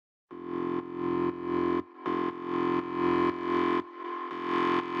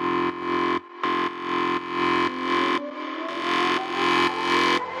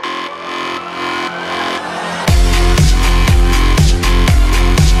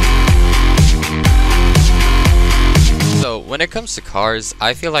When it comes to cars,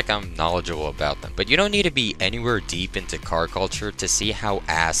 I feel like I'm knowledgeable about them, but you don't need to be anywhere deep into car culture to see how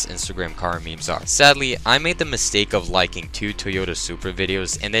ass Instagram car memes are. Sadly, I made the mistake of liking 2 Toyota Supra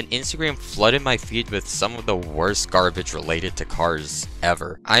videos, and then Instagram flooded my feed with some of the worst garbage related to cars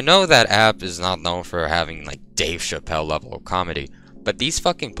ever. I know that app is not known for having like Dave Chappelle level of comedy, but these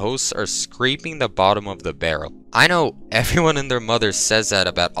fucking posts are scraping the bottom of the barrel. I know everyone and their mother says that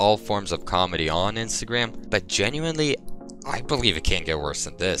about all forms of comedy on Instagram, but genuinely, I believe it can't get worse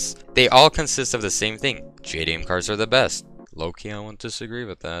than this. They all consist of the same thing. JDM cars are the best. Low-key, I won't disagree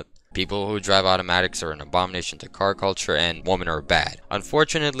with that. People who drive automatics are an abomination to car culture, and women are bad.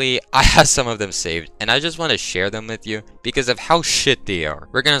 Unfortunately, I have some of them saved, and I just want to share them with you because of how shit they are.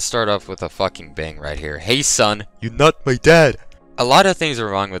 We're gonna start off with a fucking bang right here. Hey son, you nut my dad. A lot of things are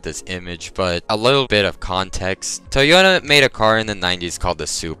wrong with this image, but a little bit of context. Toyota made a car in the 90s called the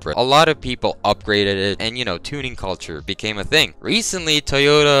Supra. A lot of people upgraded it, and you know, tuning culture became a thing. Recently,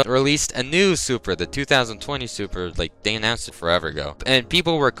 Toyota released a new Supra, the 2020 Supra, like they announced it forever ago. And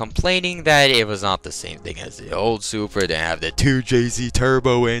people were complaining that it was not the same thing as the old Supra. They didn't have the 2JZ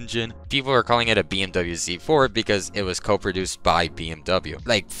turbo engine. People were calling it a BMW Z4 because it was co-produced by BMW.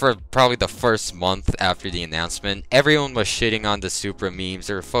 Like, for probably the first month after the announcement, everyone was shitting on the Supra memes.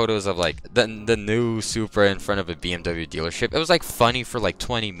 There were photos of like the new Supra in front of a BMW dealership. It was like funny for like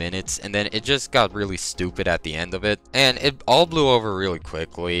 20 minutes, and then it just got really stupid at the end of it, and it all blew over really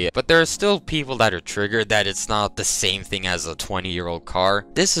quickly. But there are still people that are triggered that it's not the same thing as a 20-year-old car.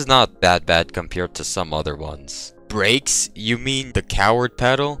 This is not that bad compared to some other ones. Brakes? You mean the coward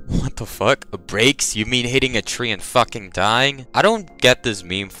pedal? What the fuck? Brakes? You mean hitting a tree and fucking dying? I don't get this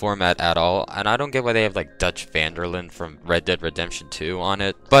meme format at all, and I don't get why they have like Dutch Vanderlyn from Red Dead Redemption 2 on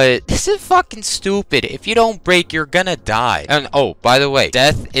it. But this is fucking stupid. If you don't brake, you're gonna die. And oh, by the way,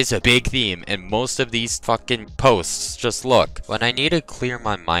 death is a big theme in most of these fucking posts. Just look. When I need to clear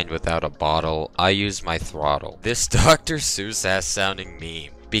my mind without a bottle, I use my throttle. This Dr. Seuss ass sounding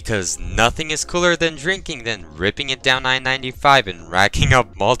meme. Because nothing is cooler than drinking than ripping it down I-95 and racking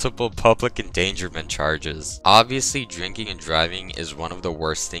up multiple public endangerment charges. Obviously, drinking and driving is one of the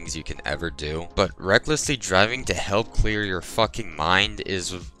worst things you can ever do, but recklessly driving to help clear your fucking mind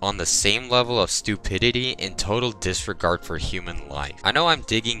is on the same level of stupidity and total disregard for human life. I know I'm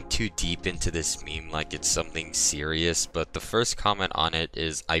digging too deep into this meme like it's something serious, but the first comment on it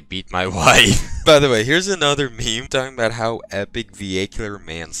is, I beat my wife. By the way, here's another meme talking about how epic vehicular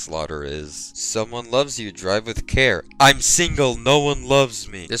manslaughter is. Someone loves you, drive with care. I'm single, no one loves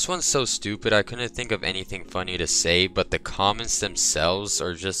me. This one's so stupid I couldn't think of anything funny to say, but the comments themselves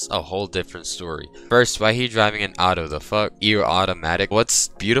are just a whole different story. First, why he driving an auto? The fuck? You're automatic. What's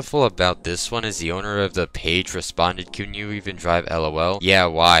beautiful about this one is the owner of the page responded, can you even drive LOL? Yeah,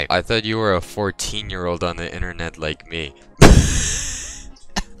 why? I thought you were a 14-year-old on the internet like me.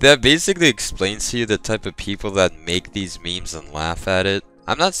 That basically explains to you the type of people that make these memes and laugh at it.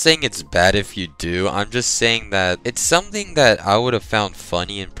 I'm not saying it's bad if you do, I'm just saying that it's something that I would have found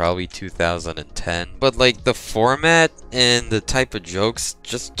funny in probably 2010. But like the format and the type of jokes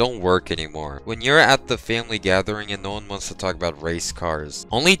just don't work anymore. When you're at the family gathering and no one wants to talk about race cars.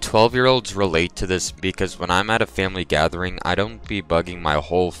 Only 12-year-olds relate to this because when I'm at a family gathering, I don't be bugging my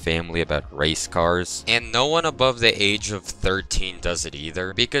whole family about race cars. And no one above the age of 13 does it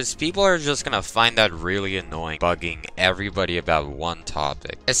either, because people are just gonna find that really annoying, bugging everybody about one topic.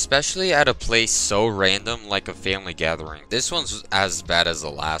 Especially at a place so random like a family gathering. This one's as bad as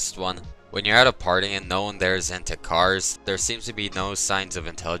the last one. When you're at a party and no one there is into cars, there seems to be no signs of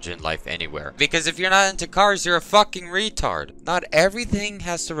intelligent life anywhere. Because if you're not into cars, you're a fucking retard. Not everything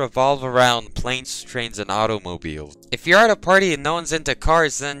has to revolve around planes, trains, and automobiles. If you're at a party and no one's into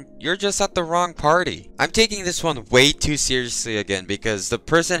cars, then you're just at the wrong party. I'm taking this one way too seriously again because the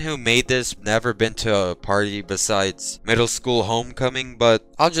person who made this never been to a party besides middle school homecoming,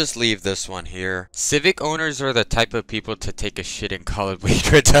 but I'll just leave this one here. Civic owners are the type of people to take a shit and call it weight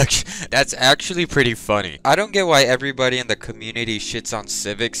reduction. That's actually pretty funny. I don't get why everybody in the community shits on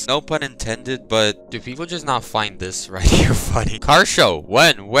Civics, no pun intended, but do people just not find this right here funny? Car show,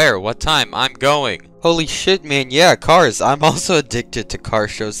 when, where, what time, I'm going. Holy shit, man, yeah, cars. I'm also addicted to car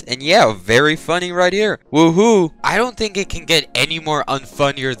shows, and yeah, very funny right here. Woohoo! I don't think it can get any more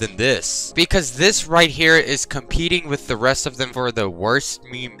unfunnier than this, because this right here is competing with the rest of them for the worst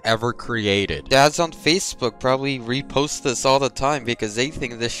meme ever created. Dads on Facebook probably repost this all the time because they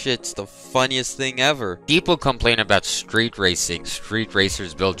think this shit's the funniest thing ever. People complain about street racing. Street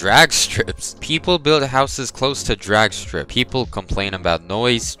racers build drag strips. People build houses close to drag strip. People complain about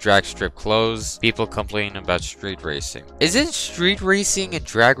noise. Drag strip close. People complaining about street racing. Isn't street racing and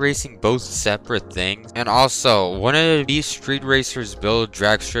drag racing both separate things? And also, wouldn't these street racers build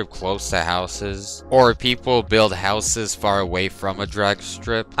drag strip close to houses? Or people build houses far away from a drag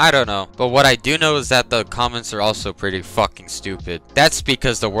strip? I don't know. But what I do know is that the comments are also pretty fucking stupid. That's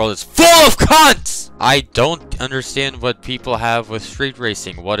because the world is full of cunts! I don't understand what people have with street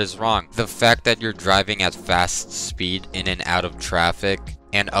racing. What is wrong? The fact that you're driving at fast speed in and out of traffic,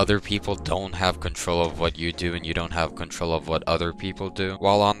 and other people don't have control of what you do and you don't have control of what other people do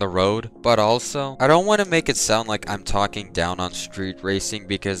while on the road. But also, I don't want to make it sound like I'm talking down on street racing,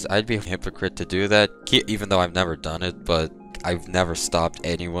 because I'd be a hypocrite to do that, even though I've never done it, but I've never stopped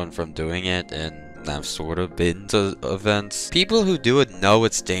anyone from doing it, and I've sort of been to events. People who do it know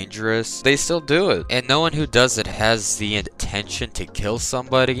it's dangerous. They still do it. And no one who does it has the intention to kill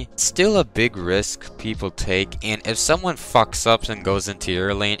somebody. It's still a big risk people take. And if someone fucks up and goes into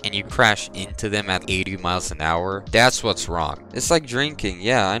your lane and you crash into them at 80 miles an hour, that's what's wrong. It's like drinking.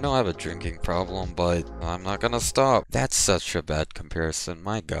 Yeah, I know I have a drinking problem, but I'm not gonna stop. That's such a bad comparison.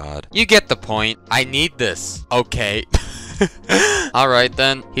 My God. You get the point. I need this. Okay. Alright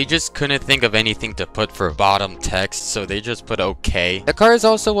then, he just couldn't think of anything to put for bottom text, so they just put okay. The car is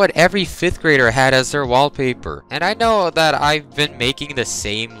also what every 5th grader had as their wallpaper. And I know that I've been making the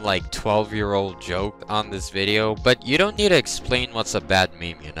same like 12-year-old joke on this video, but you don't need to explain what's a bad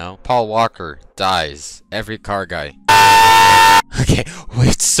meme, you know? Paul Walker dies. Every car guy. Okay,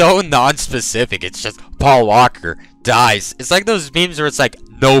 it's so non-specific. It's just Paul Walker dies. It's like those memes where it's like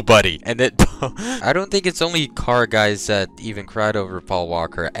nobody, and then I don't think it's only car guys that even cried over Paul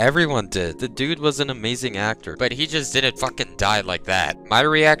Walker. Everyone did. The dude was an amazing actor, but he just didn't fucking die like that. My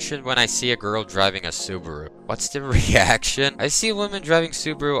reaction when I see a girl driving a Subaru. What's the reaction? I see women driving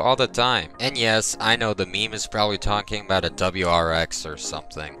Subaru all the time. And yes, I know the meme is probably talking about a WRX or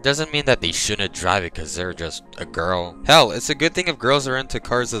something. Doesn't mean that they shouldn't drive it because they're just a girl. Hell, it's a good thing if girls are into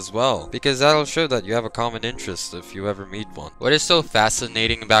cars as well, because that'll show that you have a common interest if you ever meet one. What is so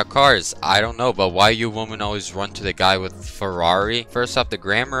fascinating about cars? I don't know, but why you women always run to the guy with Ferrari? First off, the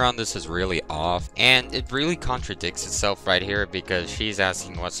grammar on this is really off, and it really contradicts itself right here, because she's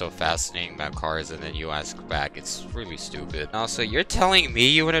asking what's so fascinating about cars, and then you ask back. It's really stupid. Also, you're telling me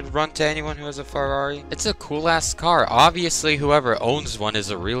you wouldn't run to anyone who has a Ferrari? It's a cool ass car. Obviously, whoever owns one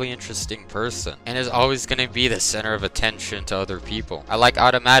is a really interesting person, and is always going to be the center of attention to other people. I like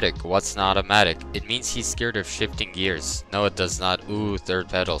automatic. What's an automatic? It means he's scared of shifting gears. No, it does not. Ooh, third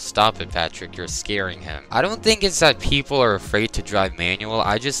pedal. Stop it, Patrick. You're scaring him. I don't think it's that people are afraid to drive manual.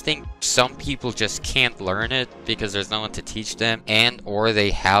 I just think some people just can't learn it because there's no one to teach them, and or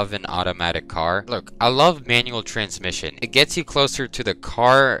they have an automatic car. Look, I love manual transmission. It gets you closer to the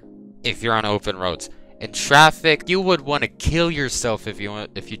car if you're on open roads. In traffic, you would want to kill yourself if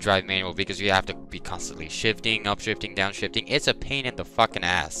you drive manual, because you have to be constantly shifting, up shifting, down shifting. It's a pain in the fucking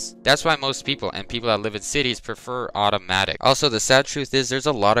ass. That's why most people, and people that live in cities, prefer automatic. Also, the sad truth is there's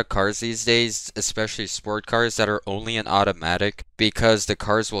a lot of cars these days, especially sport cars, that are only an automatic, because the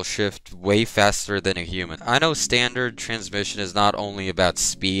cars will shift way faster than a human. I know standard transmission is not only about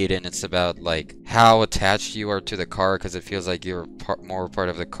speed, and it's about like how attached you are to the car, because it feels like you're more part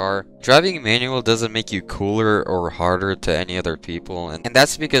of the car. Driving manual doesn't make you cooler or harder to any other people, and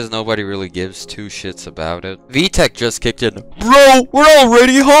that's because nobody really gives two shits about it. VTech just kicked in. Bro, we're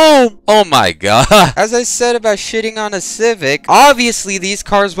already home! Oh my god. As I said about shitting on a Civic, obviously these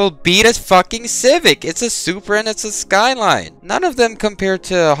cars will beat a fucking Civic. It's a Supra and it's a Skyline. None of them compare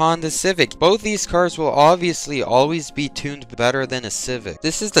to a Honda Civic. Both these cars will obviously always be tuned better than a Civic.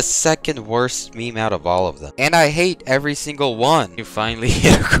 This is the second worst meme out of all of them, and I hate every single one. You finally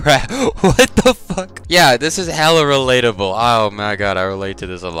hit a crap. What the fuck? Yeah, this is hella relatable. Oh my god, I relate to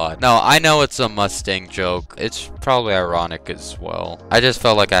this a lot. No, I know it's a Mustang joke. It's probably ironic as well. I just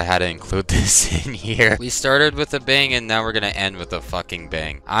felt like I had to include this in here. We started with a bang and now we're gonna end with a fucking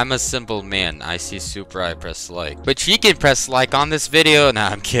bang. I'm a simple man. I see Supra, I press like. But she can press like on this video. Nah,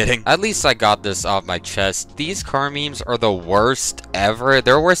 I'm kidding. At least I got this off my chest. These car memes are the worst ever.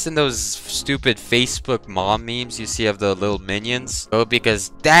 They're worse than those stupid Facebook mom memes you see of the little minions. Oh,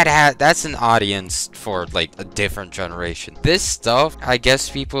 because that's an audience for like a different generation. This stuff, I guess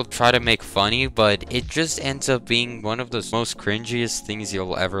people try to make funny, but it just ends up being one of the most cringiest things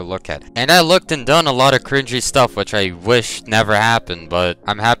you'll ever look at. And I looked and done a lot of cringy stuff, which I wish never happened, but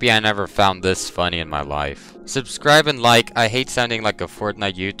I'm happy I never found this funny in my life. Subscribe and like. I hate sounding like a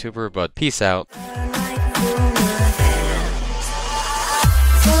Fortnite YouTuber, but peace out. Don't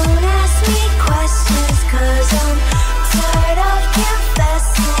ask me questions, 'cause I'm tired of